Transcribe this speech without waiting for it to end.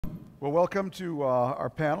Well, welcome to our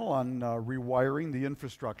panel on rewiring the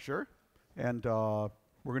infrastructure. And we're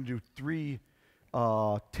going to do three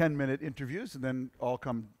 10-minute interviews and then all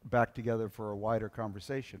come back together for a wider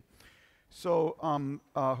conversation. So,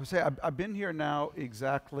 Jose, I've been here now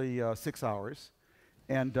exactly 6 hours.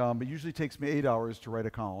 And it usually takes me 8 hours to write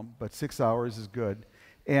a column, but 6 hours is good.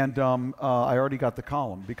 And I already got the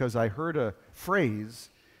column because I heard a phrase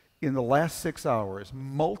in the last 6 hours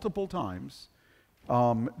multiple times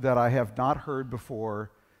that I have not heard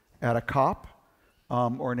before at a COP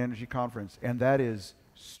or an energy conference, and that is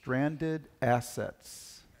stranded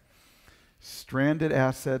assets. Stranded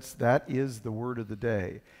assets, that is the word of the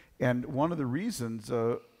day. And one of the reasons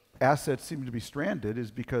assets seem to be stranded is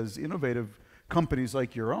because innovative companies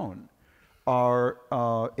like your own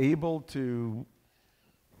are able to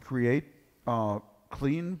create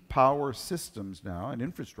clean power systems now and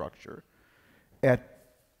infrastructure at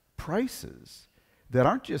prices that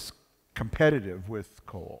aren't just competitive with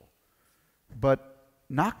coal, but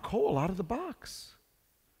knock coal out of the box.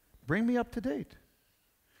 Bring me up to date.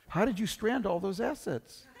 How did you strand all those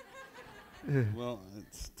assets? Well,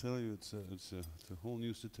 it's a whole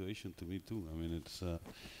new situation to me too. I mean, it's to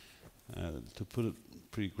put it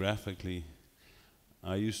pretty graphically,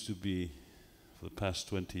 I used to be, for the past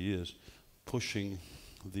 20 years, pushing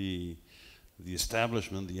the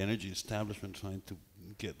establishment, the energy establishment, trying to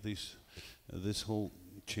get this whole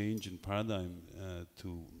change in paradigm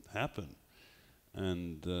to happen.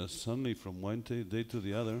 And suddenly, from one day to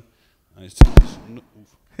the other, I said,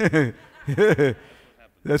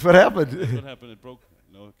 That's what happened. That's what happened. It broke.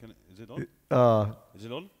 No, is it on? Is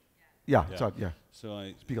it on? Yeah, it's on, yeah. So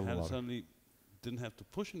I Speak suddenly didn't have to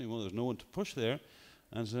push anymore. There's no one to push there.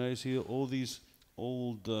 And so I see all these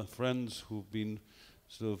old friends who've been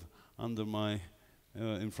sort of under my,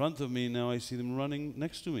 in front of me. Now I see them running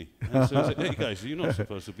next to me. And so I say, hey guys, you're not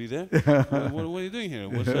supposed to be there. What are you doing here?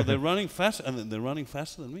 Well, so they're running fast, and they're running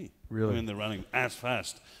faster than me. Really? I mean, they're running as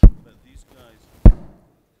fast. But these guys...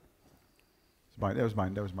 That was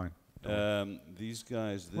mine, that was mine. These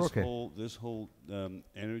guys, this whole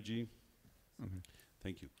energy,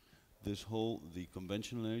 thank you. The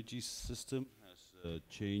conventional energy system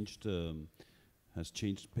has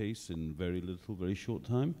changed pace in very short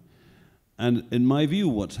time. And in my view,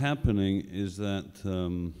 what's happening is that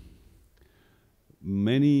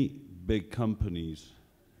many big companies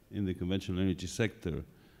in the conventional energy sector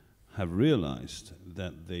have realized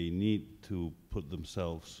that they need to put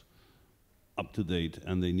themselves up to date,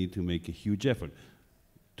 and they need to make a huge effort.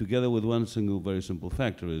 Together with one single very simple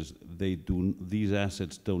factor is these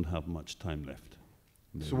assets don't have much time left.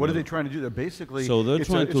 So what are they trying to do? They're basically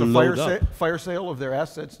trying to load up. Fire sale of their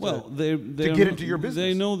assets to get into your business.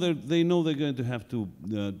 They know they're going to have to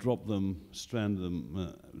drop them, strand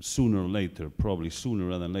them sooner or later, probably sooner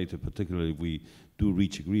rather than later, particularly if we do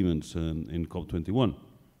reach agreements in COP21.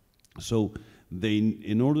 So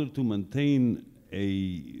in order to maintain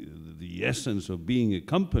the essence of being a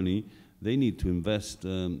company, they need to invest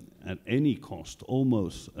at any cost,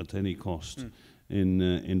 almost at any cost,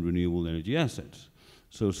 in renewable energy assets.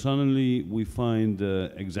 So suddenly we find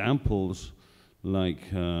examples like,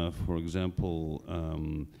 for example,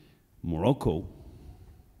 Morocco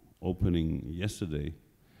opening yesterday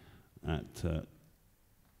at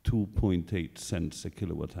 2.8 cents a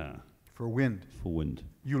kilowatt hour. For wind? For wind.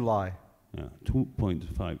 You lie. Yeah,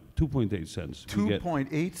 2.8 cents.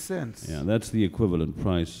 2.8 cents. Yeah, that's the equivalent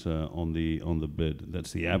price on the bid.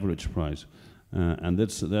 That's the average price, and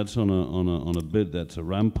that's on a bid that's a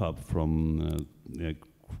ramp up from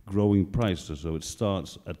growing prices. So it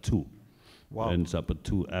starts at 2, ends up at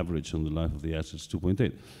 2 average on the life of the assets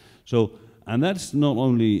 2.8. So, and that's not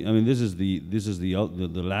only. I mean, this is the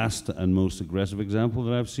last and most aggressive example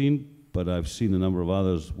that I've seen, but I've seen a number of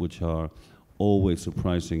others which are always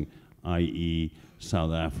surprising. I.e.,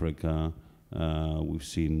 South Africa, we've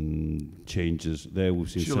seen changes there. We've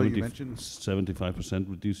seen 75%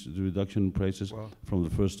 reduction in prices from the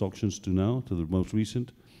first auctions to now, to the most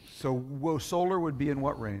recent. So solar would be in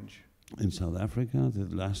what range? In South Africa, the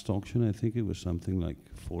last auction, I think it was something like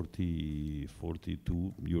 42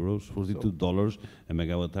 $42 a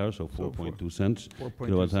megawatt hour, so 4.2 cents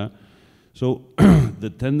kilowatt hour. So the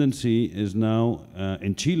tendency is now,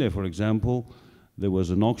 in Chile, for example, there was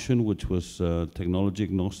an auction which was technology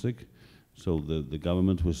agnostic, so the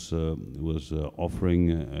government was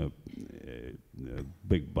offering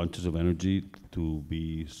big bunches of energy to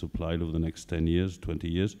be supplied over the next 10 years, 20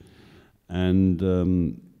 years, and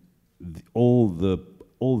all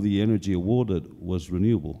the energy awarded was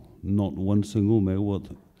renewable. Not one single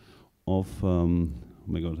megawatt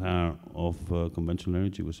hour of conventional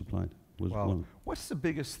energy was supplied. was Wow. one. What's the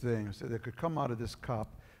biggest thing that could come out of this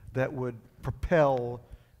COP that would propel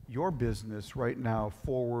your business right now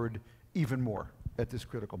forward even more at this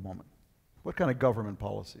critical moment? What kind of government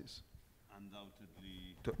policies?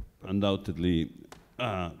 Undoubtedly,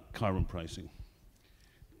 carbon pricing.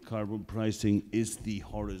 Carbon pricing is the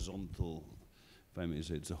horizontal, if I may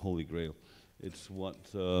say, it's a holy grail. It's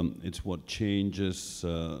what changes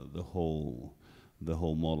the whole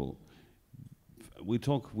model. We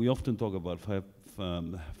often talk about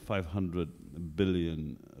 500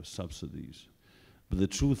 billion subsidies, but the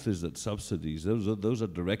truth is that subsidies, those are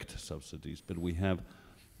direct subsidies, but we have,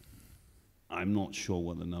 I'm not sure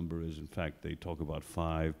what the number is. In fact, they talk about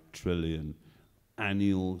 5 trillion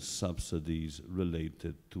annual subsidies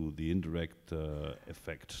related to the indirect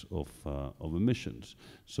effects of emissions.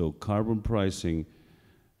 So carbon pricing,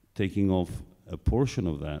 taking off a portion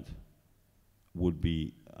of that, would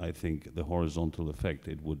be, I think, the horizontal effect.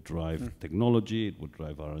 It would drive technology, it would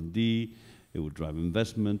drive R&D, it would drive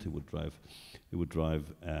investment, it would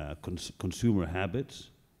drive consumer habits,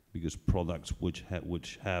 because products which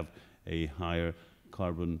have a higher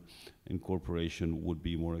carbon incorporation would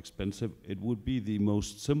be more expensive. It would be the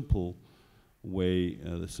most simple way,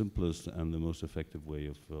 the simplest and the most effective way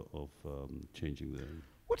of changing the.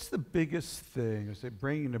 What's the biggest thing, is it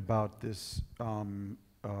bringing about this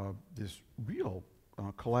this real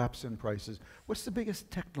collapse in prices? What's the biggest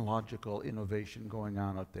technological innovation going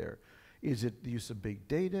on out there? Is it the use of big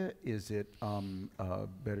data? Is it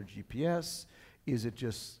better GPS? Is it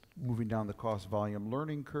just moving down the cost volume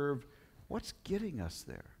learning curve? What's getting us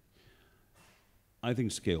there? I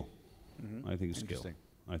think scale. I think scale. Interesting.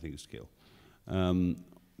 I think scale.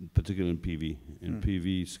 Particularly in PV. In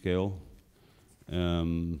PV scale.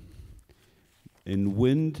 In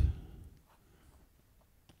wind,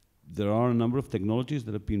 there are a number of technologies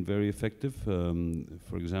that have been very effective.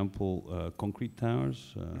 For example, concrete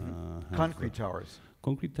towers. Concrete towers.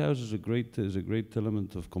 Concrete towers is a great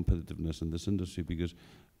element of competitiveness in this industry, because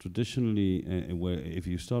traditionally, if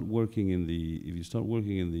you start working in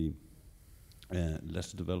the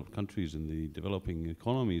less developed countries, in the developing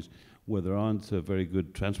economies, where there aren't very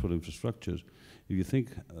good transport infrastructures, if you think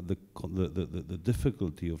the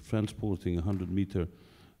difficulty of transporting 100-meter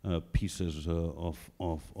pieces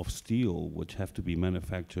of steel, which have to be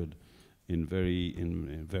manufactured in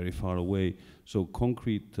very far away, so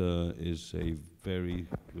concrete is a very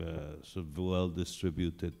sort of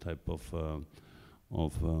well-distributed type of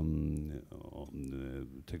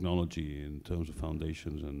technology in terms of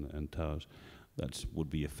foundations and towers. That would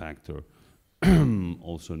be a factor.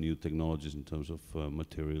 Also new technologies in terms of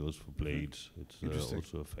materials for blades. It's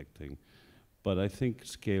also affecting. But I think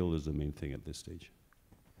scale is the main thing at this stage.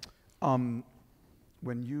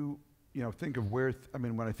 When you think of where,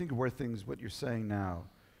 when I think of where things, what you're saying now,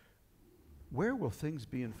 where will things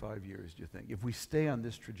be in 5 years, do you think, if we stay on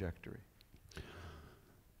this trajectory?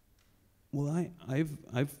 Well,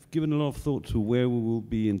 I've given a lot of thought to where we will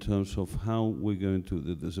be in terms of how we're going to.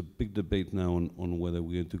 There's a big debate now on whether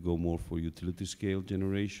we're going to go more for utility scale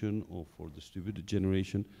generation or for distributed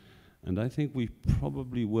generation, and I think we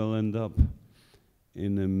probably will end up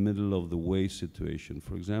in the middle of the way situation.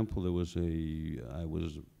 For example, I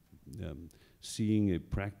was seeing a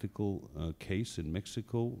practical case in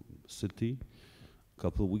Mexico City a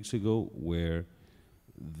couple of weeks ago, where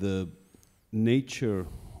the nature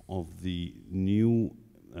of the new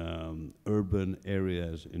urban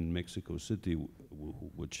areas in Mexico City,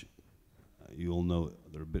 which you all know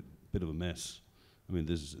they're a bit of a mess. I mean,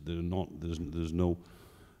 there's no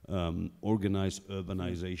organized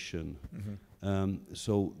urbanization.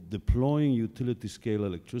 So deploying utility scale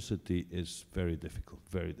electricity is very difficult,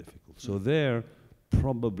 very difficult. So there,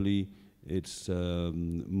 probably it's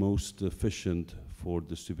most efficient for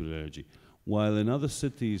distributed energy. While in other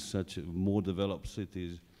cities, such as more developed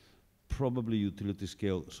cities, probably utility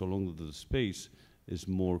scale, so long as the space is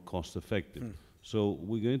more cost effective. So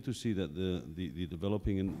we're going to see that the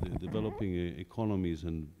developing economies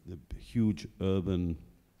and the huge urban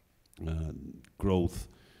growth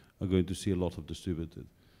are going to see a lot of distributed.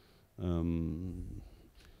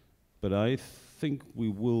 But I think we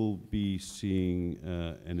will be seeing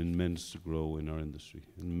an immense growth in our industry.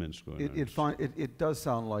 It does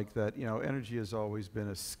sound like that. Energy has always been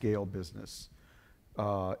a scale business.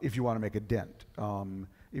 If you want to make a dent,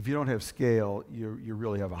 if you don't have scale, you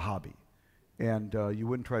really have a hobby, and you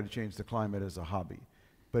wouldn't try to change the climate as a hobby.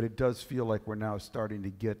 But it does feel like we're now starting to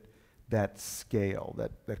get that scale,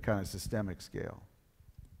 that kind of systemic scale.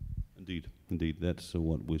 Indeed, that's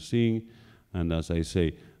what we're seeing. And as I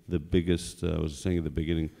say, the biggest, I was saying at the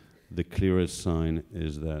beginning, the clearest sign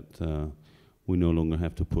is that we no longer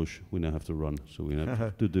have to push, we now have to run. So we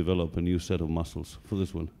have to develop a new set of muscles for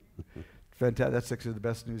this one. Fantastic. That's actually the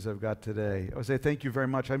best news I've got today. Jose, thank you very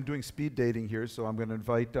much. I'm doing speed dating here, so I'm going to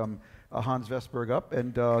invite Hans Vestberg up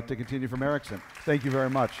and to continue from Ericsson. Thank you very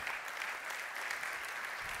much.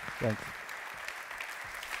 Thanks.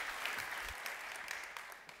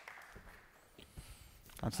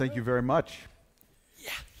 Hans, thank you very much.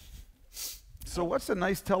 Yeah. So what's a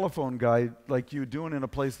nice telephone guy like you doing in a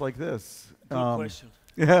place like this? Good question.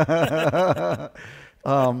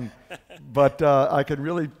 But I could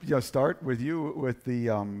really start with you with the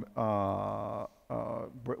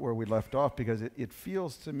where we left off, because it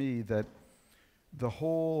feels to me that the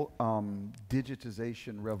whole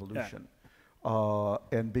digitization revolution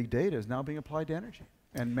and big data is now being applied to energy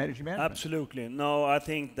and energy management. Absolutely. No, I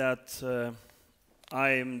think that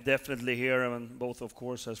I am definitely here, and both, of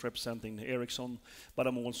course, as representing Ericsson, but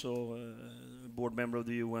I'm also a board member of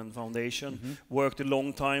the UN Foundation. Worked a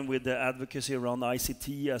long time with the advocacy around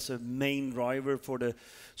ICT as a main driver for the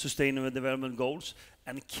Sustainable Development Goals,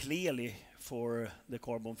 and clearly for the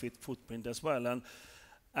carbon footprint as well.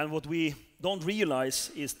 And what we don't realize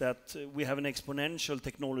is that we have an exponential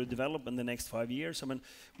technology development in the next 5 years. I mean,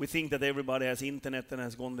 we think that everybody has internet and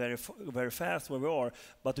has gone very fast where we are.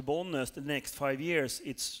 But to be honest, the next 5 years,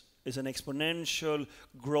 it's an exponential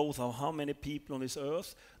growth of how many people on this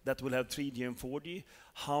earth that will have 3G and 4G,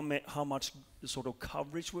 how much sort of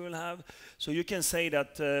coverage we will have. So you can say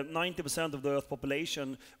that 90% of the Earth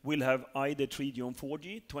population will have either 3G or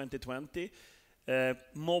 4G 2020.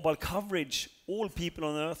 Mobile coverage, all people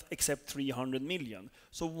on Earth except 300 million.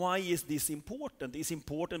 So why is this important? It's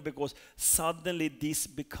important because suddenly this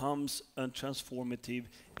becomes a transformative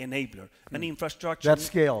enabler. An infrastructure... That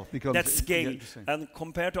scale becomes... That scale. And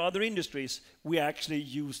compared to other industries, we actually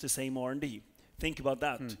use the same R&D. Think about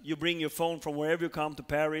that. You bring your phone from wherever you come to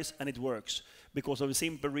Paris and it works. Because of a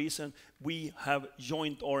simple reason, we have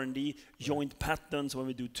joint R&D, joint patents when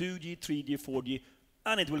we do 2G, 3G, 4G,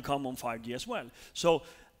 and it will come on 5G as well. So,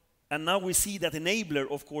 and now we see that enabler,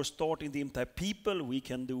 of course, starting to impact people. We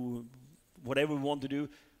can do whatever we want to do.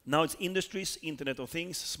 Now it's industries, Internet of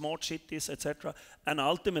Things, smart cities, etc. And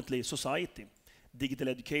ultimately, society, digital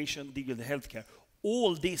education, digital healthcare.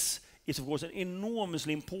 All this is, of course,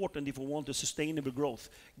 enormously important if we want a sustainable growth.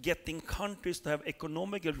 Getting countries to have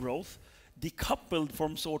economical growth decoupled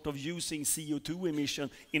from sort of using CO2 emission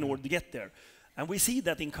in order to get there. And we see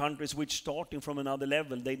that in countries which starting from another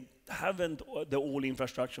level, they haven't the all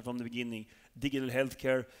infrastructure from the beginning, digital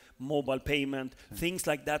healthcare, mobile payment, things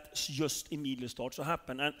like that just immediately start to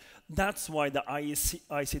happen. And that's why the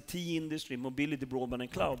ICT industry, mobility, broadband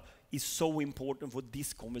and cloud, is so important for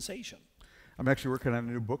this conversation. I'm actually working on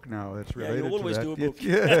a new book now that's related to that. You always do a book.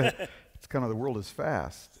 It's kind of the world is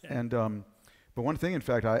fast. Yeah. And but one thing, in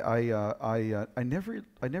fact, I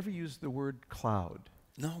never use the word cloud.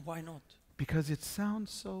 No, why not? Because it sounds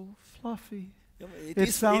so fluffy. Yeah, it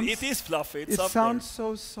is fluffy. It sounds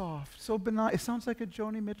so soft, so benign. It sounds like a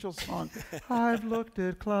Joni Mitchell song. I've looked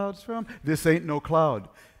at clouds from... This ain't no cloud.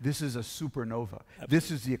 This is a supernova. Absolutely. This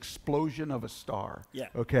is the explosion of a star. Yeah.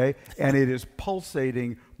 Okay? And it is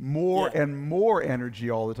pulsating more and more energy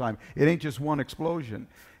all the time. It ain't just one explosion.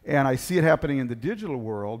 And I see it happening in the digital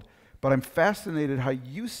world, but I'm fascinated how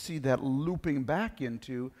you see that looping back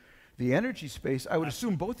into the energy space, I would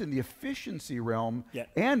assume both in the efficiency realm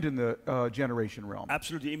and in the generation realm.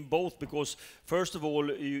 Absolutely, in both, because first of all,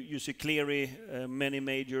 you see clearly many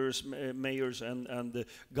mayors and the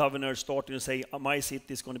governors starting to say, my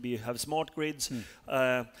city is going to have smart grids.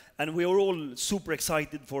 And we are all super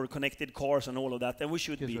excited for connected cars and all of that, and we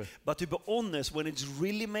should be. Right. But to be honest, when it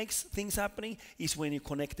really makes things happening is when you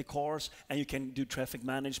connect the cars and you can do traffic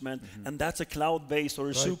management, and that's a cloud-based or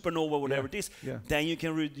a supernova, whatever it is, then you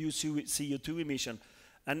can reduce CO2 emission.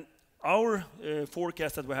 And our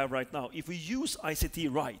forecast that we have right now, if we use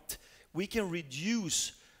ICT right, we can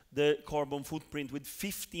reduce the carbon footprint with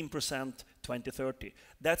 15% 2030.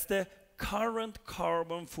 That's the current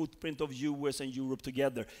carbon footprint of US and Europe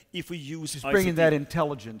together if we use just bringing that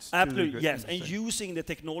intelligence. Absolutely, yes, and using the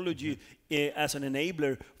technology as an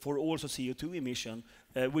enabler for also CO2 emission,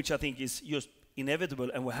 which I think is just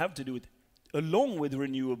inevitable, and we have to do it along with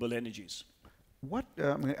renewable energies. What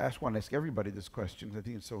I'm going to want to ask everybody this question because I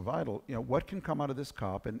think it's so vital. You know, what can come out of this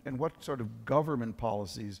COP, and what sort of government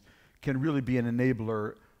policies can really be an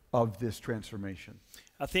enabler of this transformation?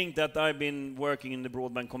 I think that I've been working in the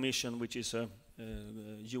Broadband Commission, which is a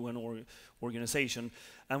UN organization,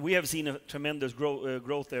 and we have seen a tremendous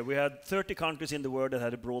growth there. We had 30 countries in the world that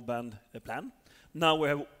had a broadband plan. Now we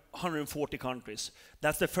have 140 countries.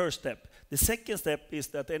 That's the first step. The second step is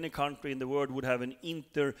that any country in the world would have an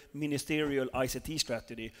inter-ministerial ICT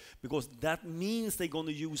strategy, because that means they're going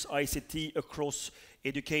to use ICT across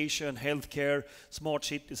education, healthcare, smart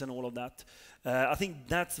cities, and all of that. I think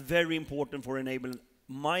that's very important for enabling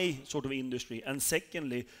my sort of industry. And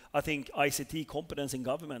secondly, I think ICT competence in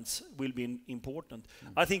governments will be important.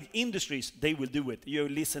 I think industries, they will do it. You're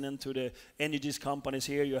listening to the energy companies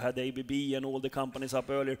here, you had ABB and all the companies up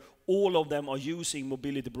earlier. All of them are using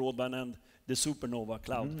mobility broadband and the Supernova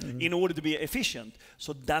cloud in order to be efficient.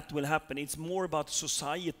 So that will happen. It's more about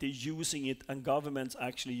society using it and governments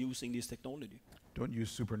actually using this technology. Don't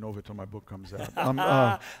use Supernova till my book comes out.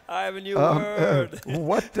 I have a new word.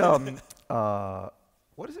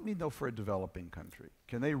 What does it mean, though, for a developing country?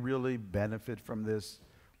 Can they really benefit from this,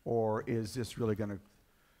 or is this really going to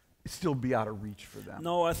still be out of reach for them?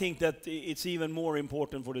 No, I think that it's even more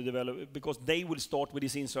important for the developer, because they will start with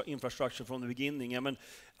this infrastructure from the beginning. I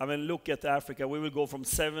mean, look at Africa. We will go from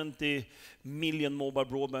 70 million mobile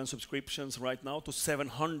broadband subscriptions right now to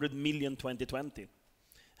 700 million 2020.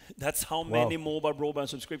 That's how many mobile broadband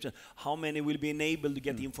subscriptions. How many will be enabled to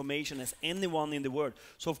get the information as anyone in the world?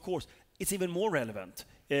 So, of course, it's even more relevant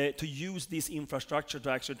to use this infrastructure to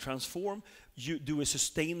actually transform, do a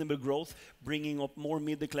sustainable growth, bringing up more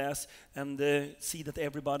middle class, and see that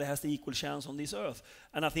everybody has the equal chance on this earth.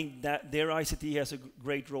 And I think that their ICT has a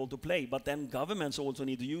great role to play, but then governments also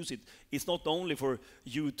need to use it. It's not only for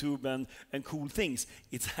YouTube and cool things,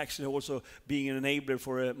 it's actually also being an enabler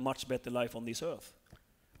for a much better life on this earth.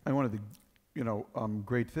 And one of the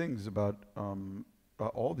great things about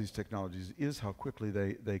all these technologies is how quickly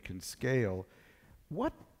they can scale.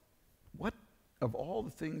 What of all the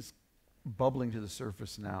things bubbling to the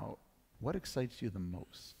surface now, what excites you the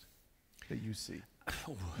most that you see?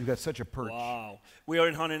 You got such a perch. Wow. We are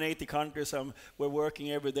in 180 countries. We're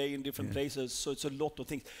working every day in different places, so it's a lot of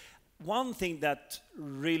things. One thing that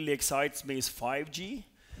really excites me is 5G.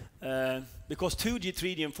 Because 2G,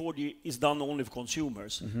 3G, and 4G is done only for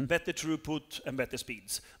consumers. Better throughput and better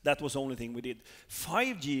speeds. That was the only thing we did.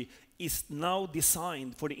 5G is now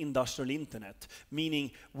designed for the industrial internet,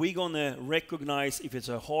 meaning we're going to recognize if it's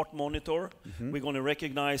a heart monitor, we're going to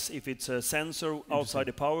recognize if it's a sensor outside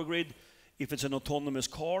the power grid, if it's an autonomous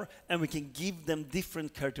car, and we can give them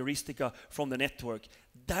different characteristics from the network.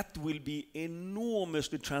 That will be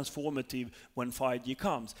enormously transformative when 5G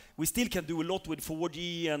comes. We still can do a lot with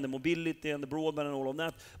 4G and the mobility and the broadband and all of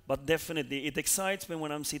that, but definitely it excites me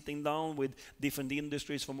when I'm sitting down with different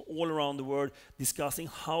industries from all around the world discussing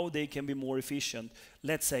how they can be more efficient.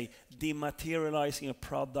 Let's say dematerializing a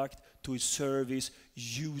product to a service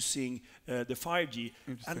using the 5G.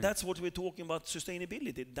 And that's what we're talking about,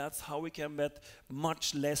 sustainability. That's how we can get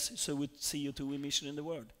much less CO2 emission in the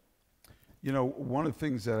world. You know, one of the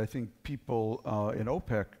things that I think people in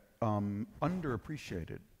OPEC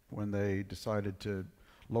underappreciated when they decided to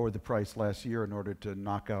lower the price last year in order to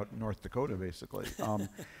knock out North Dakota, basically,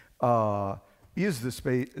 is the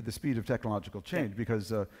speed of technological change.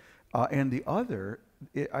 Because, and the other,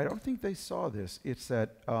 I don't think they saw this, it's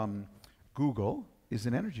that Google is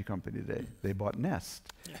an energy company today. They bought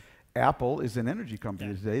Nest. Apple is an energy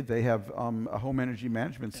company today. They have a home energy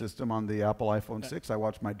management system on the Apple iPhone 6. I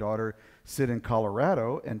watched my daughter sit in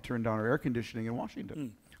Colorado and turn down her air conditioning in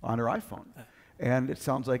Washington on her iPhone. And it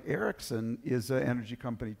sounds like Ericsson is an energy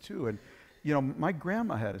company too. And you know, my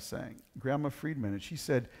grandma had a saying, Grandma Friedman, and she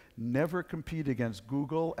said, never compete against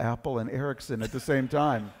Google, Apple, and Ericsson at the same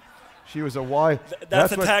time. She was a wise.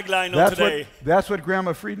 That's the tagline of today. That's what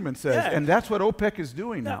Grandma Friedman says. And that's what OPEC is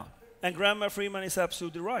doing now. And Grandma Friedman is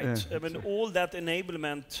absolutely right. I mean, all that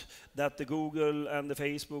enablement that the Google and the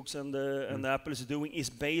Facebooks and the Apple is doing is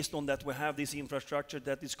based on that we have this infrastructure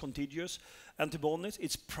that is contiguous. And to be honest,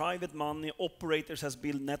 it's private money. Operators has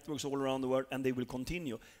built networks all around the world, and they will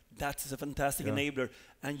continue. That's a fantastic enabler.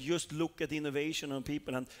 And just look at innovation on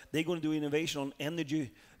people, and they're going to do innovation on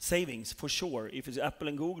energy savings for sure. If it's Apple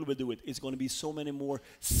and Google will do it, it's going to be so many more.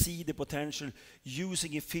 See the potential,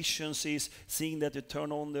 using efficiencies, seeing that you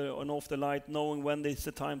turn on and off the light, knowing when it's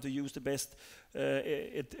the time to use the best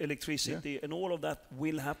electricity, and all of that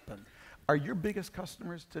will happen. Are your biggest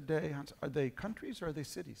customers today, Hans, are they countries or are they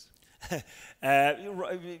cities?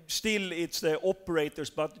 Still, it's the operators,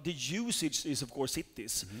 but the usage is, of course,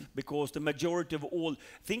 cities, because the majority of all,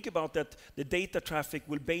 think about that, the data traffic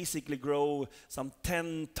will basically grow some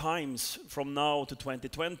 10 times from now to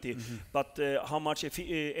 2020, but how much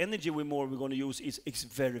energy we're going to use is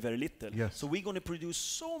very, very little. So we're going to produce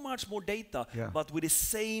so much more data, but with the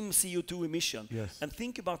same CO2 emission. And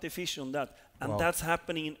think about the efficiency on that. And that's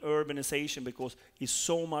happening in urbanization because it's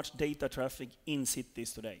so much data traffic in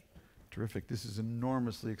cities today. Terrific. This is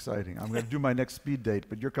enormously exciting. I'm going to do my next speed date,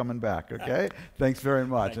 but you're coming back, okay? Thanks very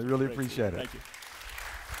much. I really appreciate it. Thank you.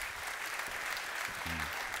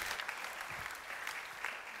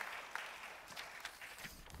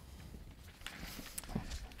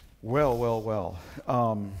 Well, well, well.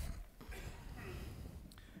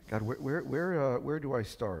 God, where do I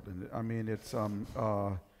start? And I mean, it's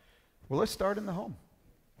well, let's start in the home.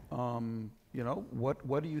 You know,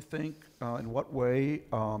 what do you think? In what way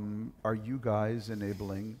are you guys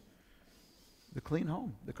enabling the clean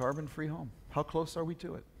home, the carbon-free home? How close are we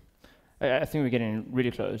to it? I think we're getting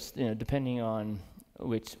really close. You know, depending on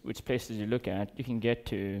which places you look at, you can get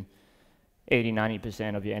to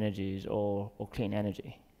 80-90% of your energy is all clean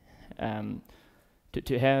energy.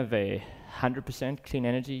 To have 100% clean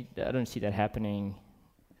energy, I don't see that happening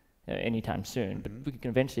anytime soon. But we can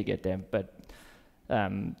eventually get there. But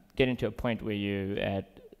getting to a point where you're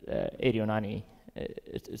at 80 or 90,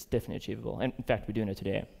 it's definitely achievable. And in fact, we're doing it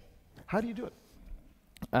today. How do you do it?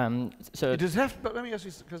 So Does it have? But let me ask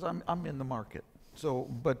you, because I'm in the market. So,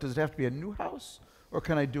 but does it have to be a new house, or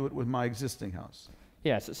can I do it with my existing house?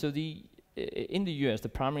 yeah, so in the US, the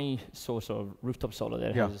primary source of rooftop solar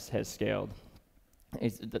that has scaled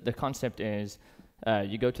is the concept is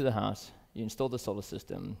you go to the house, you install the solar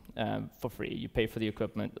system for free. You pay for the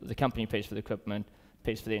equipment. The company pays for the equipment,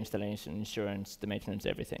 pays for the installation, insurance, the maintenance,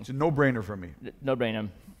 everything. It's a no-brainer for me. No-brainer.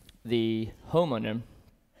 The homeowner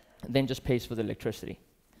then just pays for the electricity.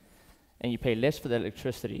 And you pay less for the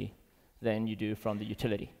electricity than you do from the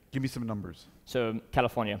utility. Give me some numbers. So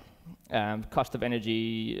California, cost of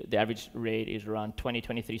energy, the average rate is around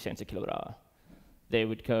 23 cents a kilowatt hour. They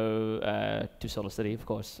would go to Solar City, of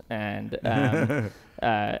course, and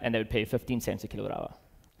they would pay 15 cents a kilowatt hour.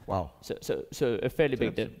 Wow. So a fairly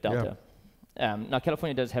big delta. Yeah. Now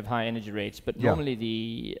California does have high energy rates, but normally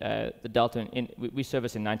the delta we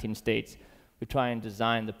service in 19 states. We try and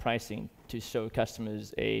design the pricing to show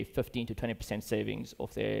customers a 15 to 20% savings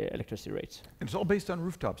of their electricity rates. And it's all based on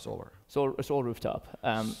rooftop solar. So it's all rooftop.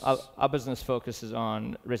 Our business focuses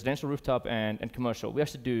on residential rooftop and commercial. We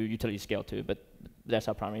actually do utility scale too, but that's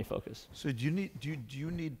our primary focus. So do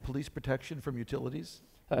you need police protection from utilities?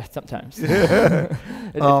 Sometimes. It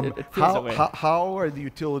feels that way. How are the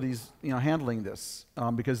utilities, handling this?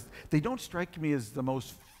 Because they don't strike me as the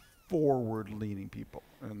most forward-leaning people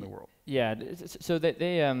in the world. Yeah, so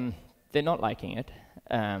they're not liking it.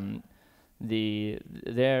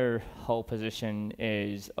 Their whole position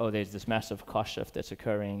is, there's this massive cost shift that's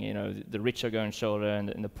occurring. The rich are going solar,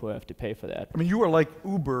 and the poor have to pay for that. I mean, you are like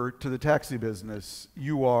Uber to the taxi business.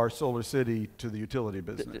 You are Solar City to the utility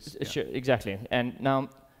business. Sure, exactly. And now,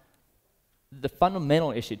 the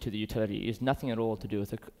fundamental issue to the utility is nothing at all to do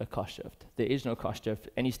with a cost shift. There is no cost shift.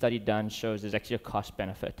 Any study done shows there's actually a cost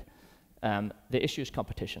benefit. The issue is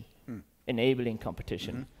competition, enabling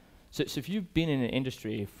competition. Mm-hmm. So if you've been in an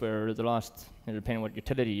industry for the last, depending on what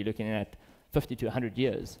utility you're looking at, 50 to 100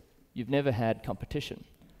 years, you've never had competition.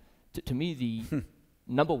 To me, the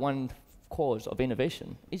number one cause of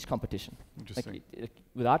innovation is competition. Interesting.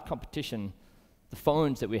 Without competition, the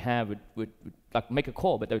phones that we have would like make a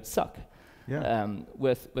call, but they would suck. Yeah.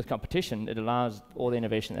 With competition, it allows all the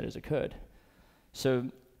innovation that has occurred. So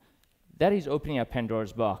that is opening up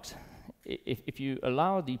Pandora's box. If you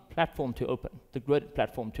allow the platform to open, the grid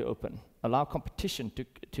platform to open, allow competition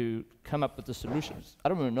to come up with the solutions. I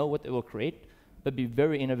don't really know what they will create, but be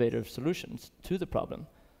very innovative solutions to the problem.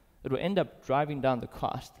 It will end up driving down the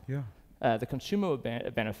cost. Yeah. The consumer will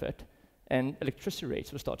benefit, and electricity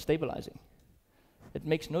rates will start stabilizing. It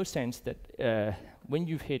makes no sense that when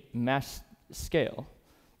you've hit mass scale,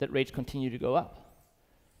 that rates continue to go up.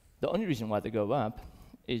 The only reason why they go up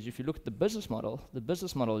is if you look at the business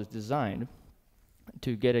model is designed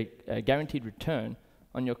to get a guaranteed return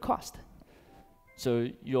on your cost. So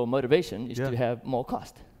your motivation is to have more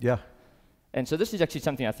cost. Yeah. And so this is actually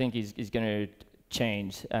something I think is going to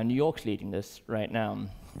change. New York's leading this right now,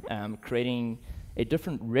 creating a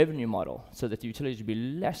different revenue model so that the utilities will be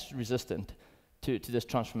less resistant to this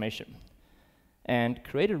transformation. And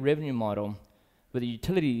create a revenue model where the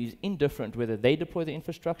utility is indifferent whether they deploy the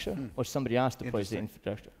infrastructure or somebody else deploys the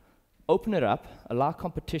infrastructure. Open it up, allow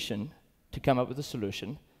competition to come up with a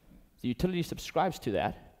solution. The utility subscribes to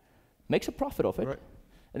that, makes a profit off it,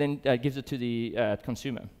 and then gives it to the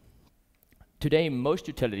consumer. Today, most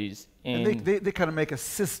utilities and they kind of make a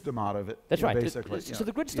system out of it. That's right. Basically. So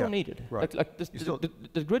the grid's still needed. Right.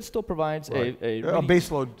 The grid still provides a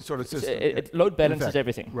base load sort of system. It load balances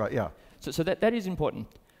everything. Right. Yeah. So that is important.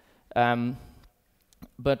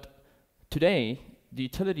 But today, the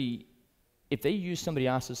utility, if they use somebody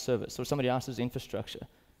else's service or somebody else's infrastructure,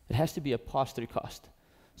 it has to be a pass-through cost.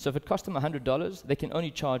 So if it costs them $100, they can only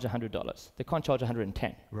charge $100. They can't charge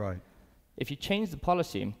 110. Right. If you change the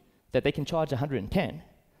policy that they can charge 110,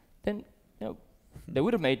 then they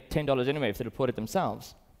would have made $10 anyway if they deployed it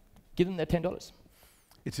themselves. Give them that $10.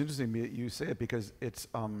 It's interesting you say it because it's.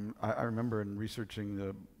 I remember in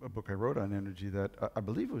researching a book I wrote on energy that I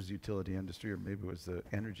believe it was the utility industry or maybe it was the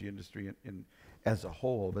energy industry in as a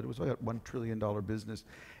whole, but it was like a $1 trillion business,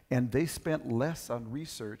 and they spent less on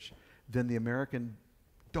research than the American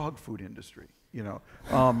dog food industry.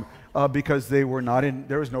 Because they were not in.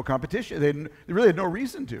 There was no competition. They really had no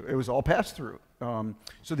reason to. It was all pass through.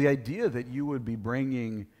 So the idea that you would be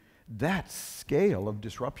bringing that scale of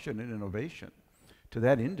disruption and innovation to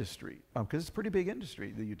that industry, because it's a pretty big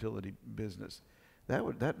industry, the utility business,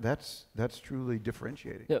 that's truly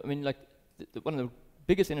differentiating. Yeah, I mean, like one of the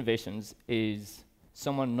biggest innovations is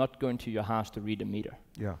someone not going to your house to read a meter.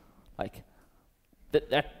 Yeah. Like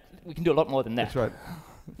that we can do a lot more than that. That's right.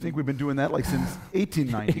 I think we've been doing that like since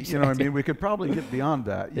 1890. Exactly. You know what I mean? We could probably get beyond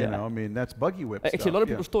that. You know, I mean, that's buggy whip Actually, stuff. a lot of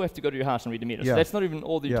people still have to go to your house and read the meters. Yeah. So that's not even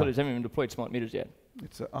all the Yeah. utilities haven't even deployed smart meters yet.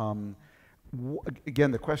 It's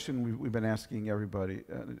again the question we've been asking everybody,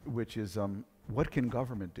 which is, what can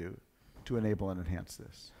government do to enable and enhance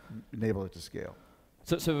this, enable it to scale?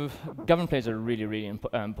 So government plays a really, really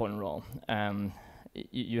important role.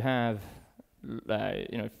 You have,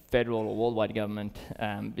 federal or worldwide government,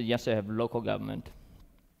 but you also have local government.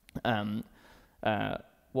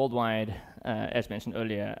 Worldwide, as mentioned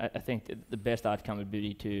earlier, I think the best outcome would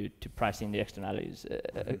be to price in the externalities,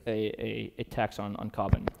 a tax on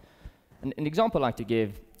carbon. And an example I like to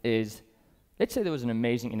give is, let's say there was an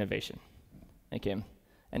amazing innovation, okay,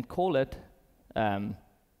 and call it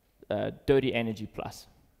Dirty Energy Plus.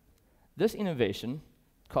 This innovation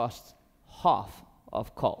costs half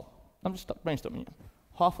of coal. I'm just brainstorming here.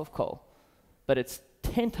 Half of coal, but it's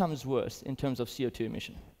 10 times worse in terms of CO2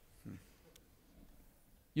 emission.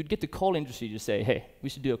 You'd get the coal industry to say, hey, we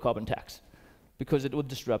should do a carbon tax, because it would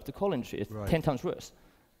disrupt the coal industry. It's 10 times worse.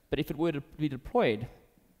 But if it were to be deployed,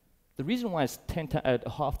 the reason why it's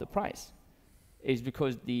half the price is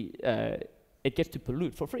because it gets to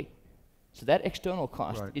pollute for free. So that external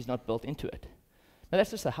cost is not built into it. Now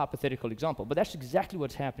that's just a hypothetical example, but that's exactly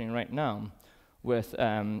what's happening right now with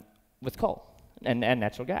coal and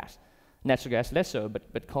natural gas. Natural gas less so,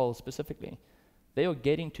 but coal specifically. They are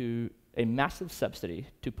getting to a massive subsidy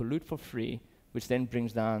to pollute for free, which then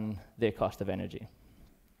brings down their cost of energy.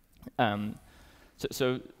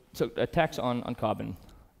 So a tax on carbon.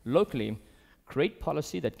 Locally, create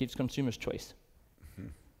policy that gives consumers choice.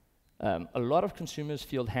 A lot of consumers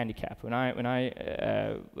feel handicapped when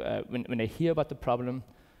they hear about the problem.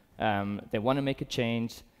 They want to make a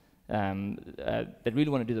change. They really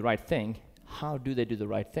want to do the right thing. How do they do the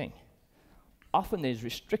right thing? Often there's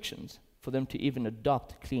restrictions for them to even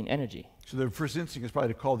adopt clean energy. So their first instinct is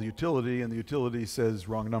probably to call the utility, and the utility says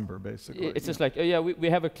wrong number, basically. It's just like, oh yeah, we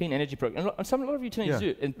have a clean energy program. And a lot of utilities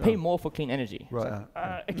do, and pay more for clean energy. Right.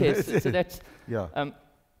 Okay, so that's... Yeah.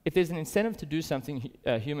 If there's an incentive to do something,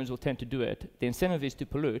 humans will tend to do it. The incentive is to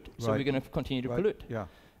pollute, so we're going to continue to pollute. Yeah.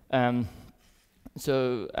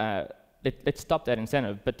 Let's stop that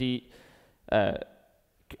incentive. But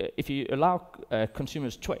if you allow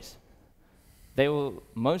consumers choice,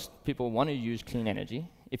 most people want to use clean energy.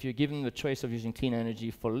 If you give them the choice of using clean energy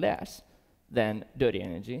for less than dirty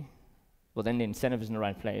energy, well, then the incentive is in the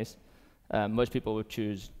right place. Most people would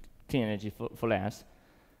choose clean energy for less.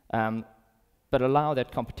 But allow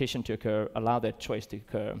that competition to occur, allow that choice to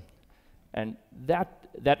occur. And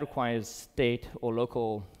that requires state or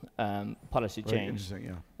local policy change. Interesting,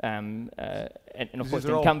 yeah. And of course,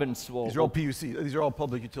 the incumbents will... These are all PUC. These are all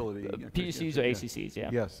public utility. PUCs or ACCs, yeah.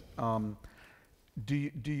 Yes.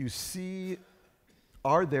 Do you see,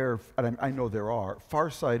 are there, and I know there are,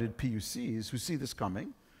 far-sighted PUCs who see this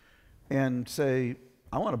coming and say,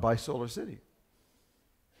 I want to buy Solar City?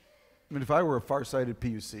 I mean, if I were a far-sighted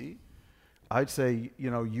PUC, I'd say,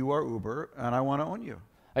 you are Uber, and I want to own you.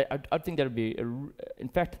 I think that would be, in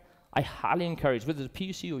fact, I highly encourage, whether it's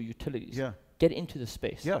PUC or utilities, get into the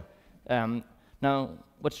space. Yeah. Now,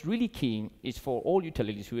 what's really key is for all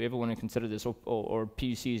utilities, whoever want to consider this, or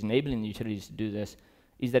PUCs enabling the utilities to do this,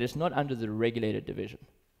 is that it's not under the regulated division.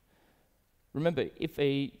 Remember, if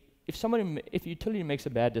a utility makes a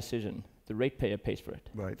bad decision, the ratepayer pays for it,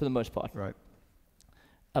 for the most part. Right.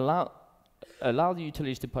 Allow the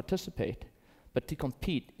utilities to participate, but to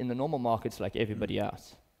compete in the normal markets like everybody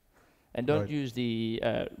else. And don't use the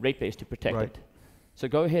rate base to protect it. So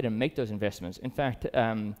go ahead and make those investments. In fact,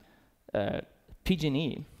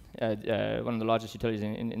 PG&E, one of the largest utilities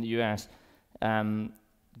in the US,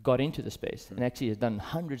 got into the space and actually has done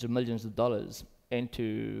hundreds of millions of dollars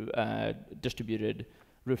into distributed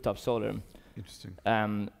rooftop solar. Interesting.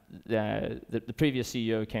 The previous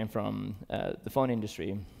CEO came from the phone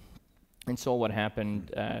industry and saw what happened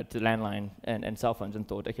to landline and cell phones and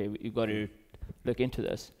thought, okay, you've got to look into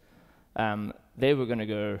this. They were going to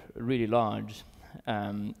go really large,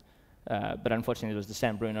 but unfortunately it was the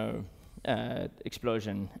San Bruno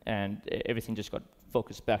explosion, and everything just got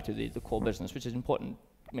focused back to the core business, which is important.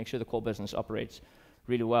 Make sure the core business operates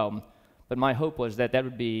really well. But my hope was that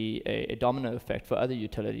would be a domino effect for other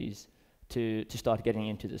utilities to start getting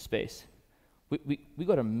into this space. We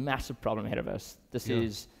got a massive problem ahead of us. This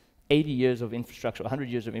is 80 years of infrastructure, 100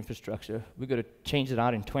 years of infrastructure. We've got to change it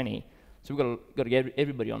out in 20. So we've got to get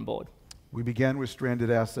everybody on board. We began with stranded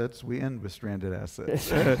assets. We end with stranded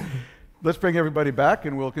assets. Let's bring everybody back,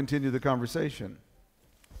 and we'll continue the conversation.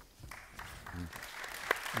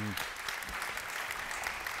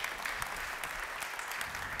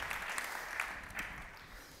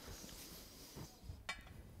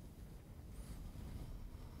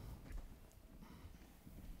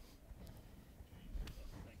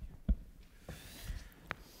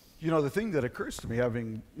 You know, the thing that occurs to me,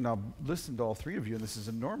 having now listened to all three of you, and this is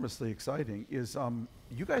enormously exciting, is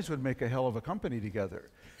you guys would make a hell of a company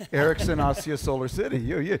together. Ericsson, Acciona, Solar City.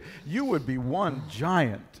 You would be one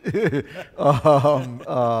giant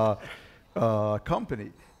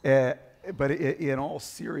company. But in all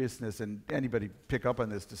seriousness, and anybody pick up on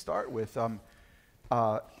this to start with,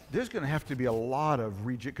 there's going to have to be a lot of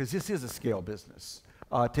because this is a scale business.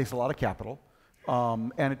 It takes a lot of capital,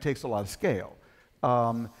 and it takes a lot of scale.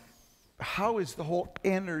 How is the whole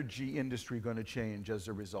energy industry going to change as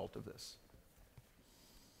a result of this?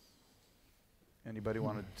 Anybody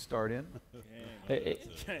want to start in? The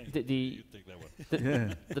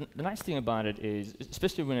nice thing about it is,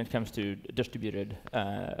 especially when it comes to distributed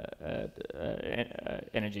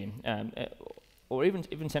energy, or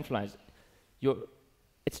even centralized,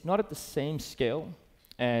 it's not at the same scale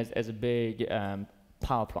as a big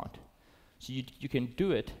power plant. So you can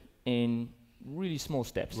do it in really small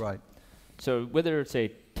steps. Right. So whether it's a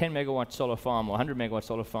 10 megawatt solar farm or 100 megawatt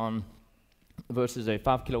solar farm versus a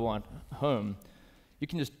 5 kilowatt home, you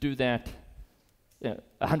can just do that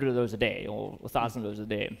 100 of those a day or 1,000 of those a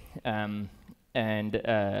day.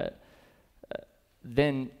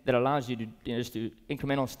 Then that allows you to just do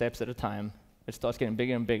incremental steps at a time. It starts getting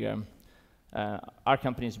bigger and bigger. Our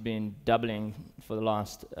company's been doubling for the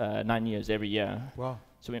last 9 years every year. Wow.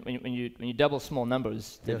 So when you double small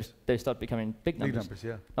numbers, they start becoming big numbers. Big numbers,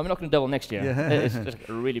 yeah. No, we're not going to double next year. Yeah. It's just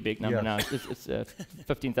a really big number now. It's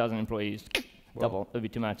 15,000 employees. Wow. Double, it would be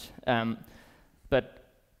too much.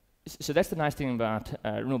 So that's the nice thing about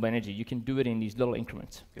renewable energy. You can do it in these little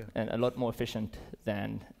increments, and a lot more efficient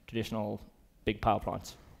than traditional big power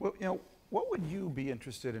plants. Well, you know, what would you be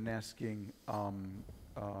interested in asking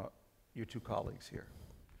your two colleagues here?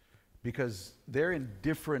 Because they're in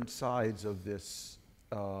different sides of this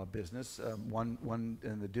business, one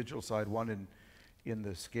in the digital side, one in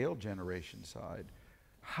the scale generation side.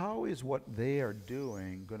 How is what they are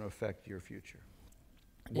doing going to affect your future?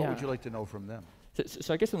 What would you like to know from them?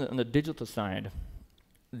 So I guess on the digital side,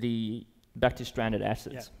 back to stranded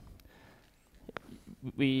assets.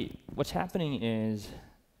 What's happening is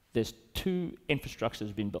there's two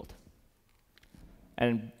infrastructures being built,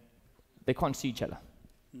 and they can't see each other.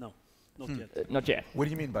 No, not yet. Not yet. What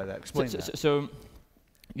do you mean by that? Explain that. So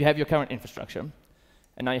you have your current infrastructure,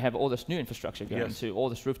 and now you have all this new infrastructure going to all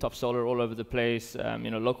this rooftop solar all over the place,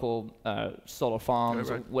 local solar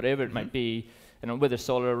farms, or whatever it might be, whether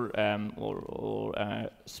solar or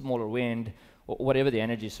smaller wind, or whatever the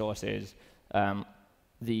energy source is.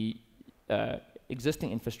 The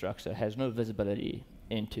existing infrastructure has no visibility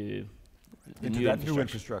into the new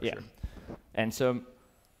infrastructure. Yeah. And so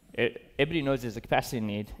everybody knows there's a capacity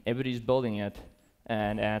need, everybody's building it,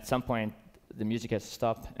 and at some point the music has to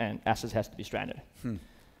stop and assets has to be stranded.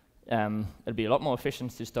 It'll be a lot more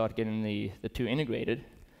efficient to start getting the two integrated.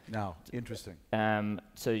 Now, interesting.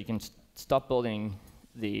 So you can stop building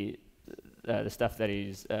the stuff that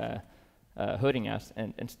is hurting us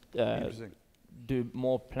and do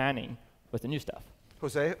more planning with the new stuff.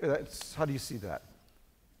 Jose, how do you see that?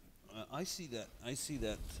 I see that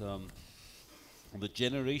on the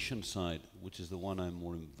generation side, which is the one I'm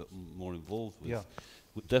more involved with,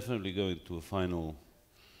 we're definitely going to a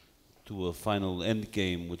final end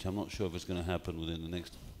game, which I'm not sure if it's going to happen within the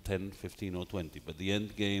next 10, 15, or 20. But the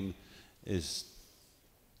end game is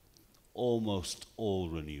almost all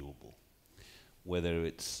renewable, whether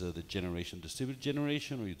it's the distributed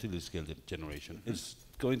generation or utility scale generation. It's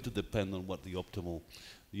going to depend on what the optimal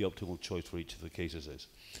choice for each of the cases is.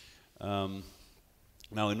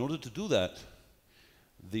 Now, in order to do that,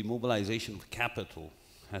 the mobilization of capital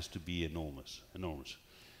has to be enormous, enormous.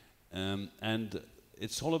 And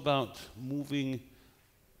it's all about moving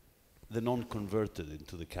the non-converted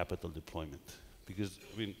into the capital deployment. Because,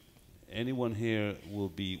 I mean, anyone here will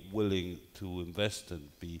be willing to invest and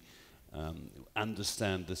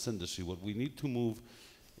understand this industry. What we need to move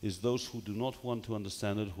is those who do not want to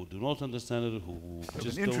understand it, who do not understand it, who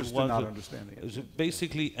just an don't interest want in not to. understanding it. So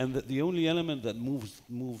basically, and the only element that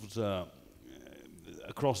moves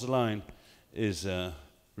across the line is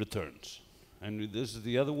returns. And this is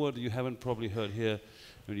the other word you haven't probably heard here.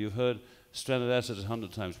 I mean, you've heard stranded assets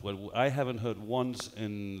 100 times. Well, I haven't heard once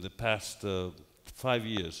in the past 5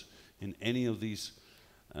 years in any of these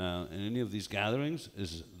gatherings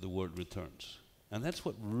is the word returns. And that's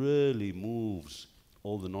what really moves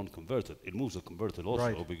all the non-converted. It moves the converted also,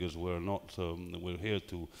 right, because we're not we're here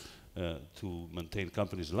to maintain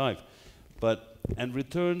companies alive. And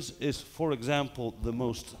returns is, for example, the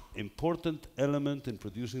most important element in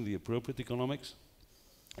producing the appropriate economics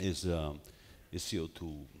is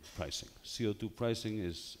CO2 pricing. CO2 pricing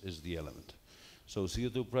is the element. So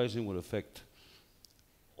CO2 pricing will affect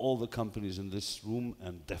all the companies in this room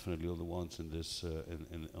and definitely all the ones in this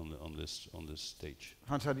on this stage.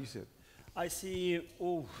 Hans, how do you see it? I see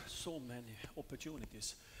so many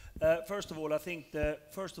opportunities. First of all, I think the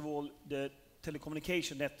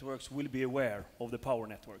telecommunication networks will be aware of the power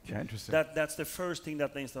network. Yeah, interesting. That's the first thing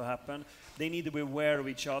that needs to happen. They need to be aware of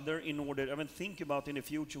each other in order. I mean, think about in the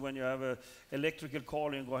future when you have an electrical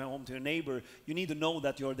car and go home to your neighbor, you need to know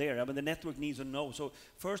that you're there. I mean, the network needs to know. So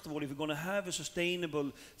first of all, if you're going to have a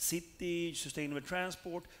sustainable city, sustainable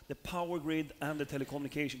transport, the power grid and the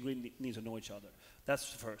telecommunication grid needs to know each other.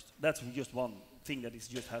 That's the first. That's just one thing that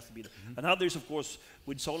just has to be there. Mm-hmm. Another is, of course,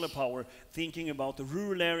 with solar power, thinking about the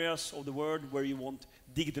rural areas of the world where you want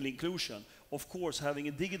digital inclusion. Of course, having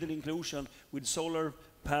a digital inclusion with solar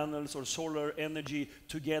panels or solar energy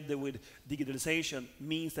together with digitalization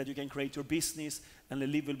means that you can create your business and a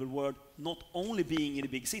livable world, not only being in a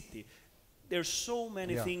big city. There's so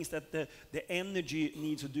many things that the energy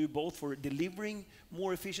needs to do, both for delivering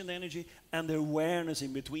more efficient energy and the awareness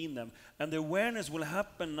in between them. And the awareness will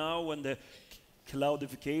happen now when the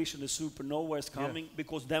cloudification, the supernova is coming,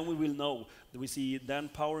 because then we will know. We see then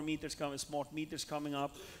power meters coming, smart meters coming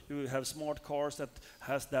up. You have smart cars that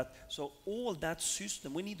has that. So all that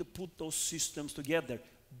system, we need to put those systems together.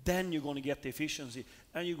 Then you're going to get the efficiency,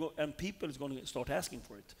 and people is going to start asking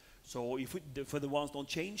for it. So if for the ones not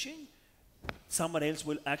changing, somebody else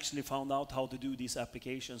will actually find out how to do these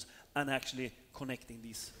applications and actually connecting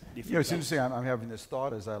these different. It's interesting. I'm having this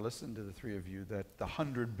thought as I listen to the three of you that the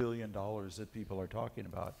 $100 billion that people are talking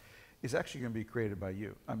about is actually going to be created by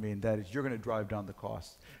you. I mean, that is, you're going to drive down the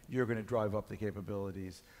costs. You're going to drive up the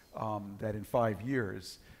capabilities. That in 5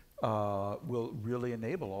 years will really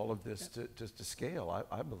enable all of this to scale.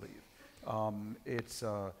 I believe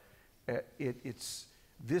it's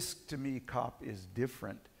this to me. COP is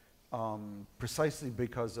different. Precisely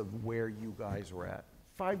because of where you guys were at.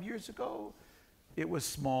 5 years ago, it was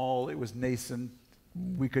small, it was nascent,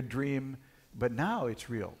 we could dream, but now it's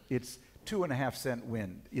real. It's 2.5 cent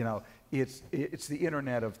wind, you know, it's the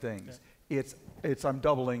Internet of Things. Yeah. It's I'm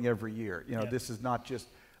doubling every year. You know, this is not just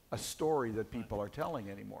a story that people are telling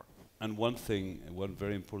anymore. And one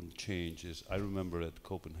very important change is, I remember at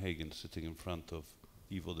Copenhagen sitting in front of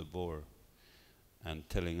Ivo de Boer and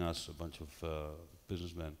telling us, a bunch of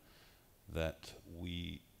businessmen, that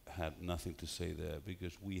we had nothing to say there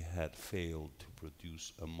because we had failed to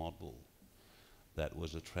produce a model that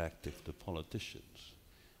was attractive to politicians.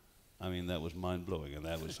 I mean, that was mind-blowing, and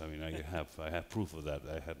that was, I mean, I have proof of that.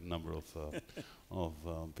 I had a number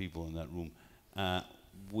of people in that room.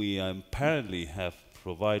 We apparently have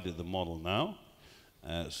provided the model now,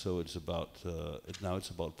 so it's about, now it's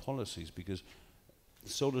about policies, because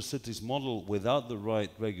Solar City's model without the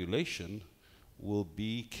right regulation will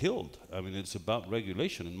be killed. I mean, it's about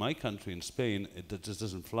regulation. In my country, in Spain, it just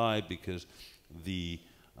doesn't fly because the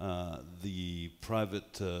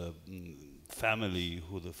private family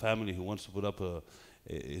who wants to put up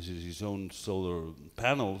his own solar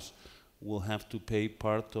panels will have to pay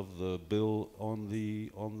part of the bill on the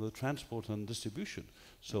transport and distribution.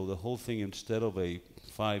 So the whole thing, instead of a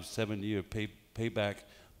 5-7 year payback,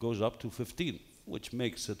 goes up to 15. Which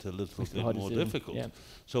makes it a little bit more difficult. Yeah.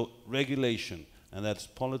 So regulation, and that's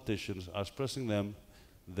politicians us pressing them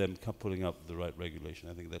putting up the right regulation.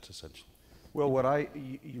 I think that's essential. Well, what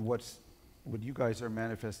you guys are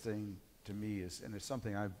manifesting to me is, and it's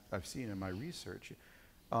something I've seen in my research.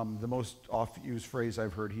 The most oft-used phrase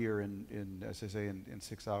I've heard here in as I say, in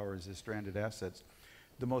 6 hours is stranded assets.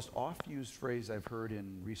 The most oft-used phrase I've heard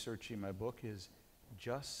in researching my book is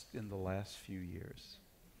just in the last few years.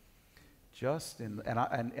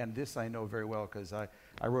 And this I know very well because I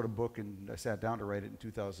wrote a book and I sat down to write it in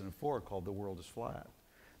 2004 called The World is Flat.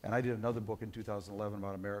 And I did another book in 2011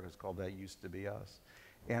 about America. It's called That Used to Be Us.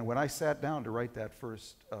 And when I sat down to write that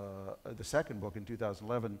the second book in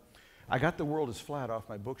 2011, I got The World is Flat off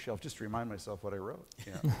my bookshelf just to remind myself what I wrote.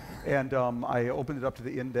 And I opened it up to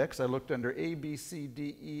the index. I looked under A, B, C,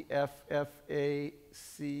 D, E, F, F, A,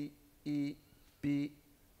 C, E, B.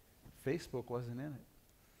 Facebook wasn't in it.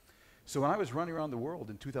 So when I was running around the world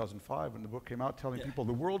in 2005, when the book came out, telling people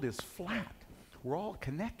the world is flat, we're all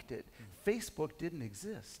connected. Facebook didn't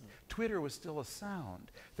exist. Twitter was still a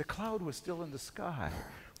sound. The cloud was still in the sky.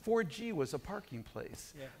 4G was a parking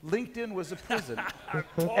place. LinkedIn was a prison.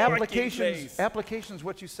 Applications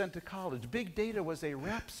what you sent to college. Big data was a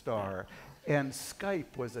rap star. And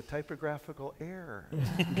Skype was a typographical error.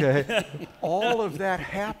 Okay? All of that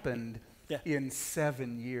happened in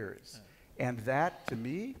 7 years. And that, to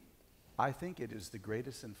me, I think it is the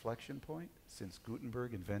greatest inflection point since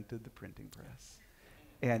Gutenberg invented the printing press.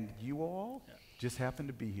 And you all just happen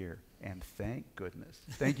to be here, and thank goodness.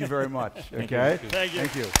 Thank you very much, okay? Thank you.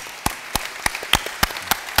 Thank you.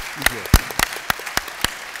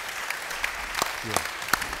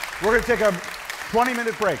 We're going to take a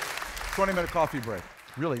 20-minute break, 20-minute coffee break.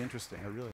 Really interesting. I really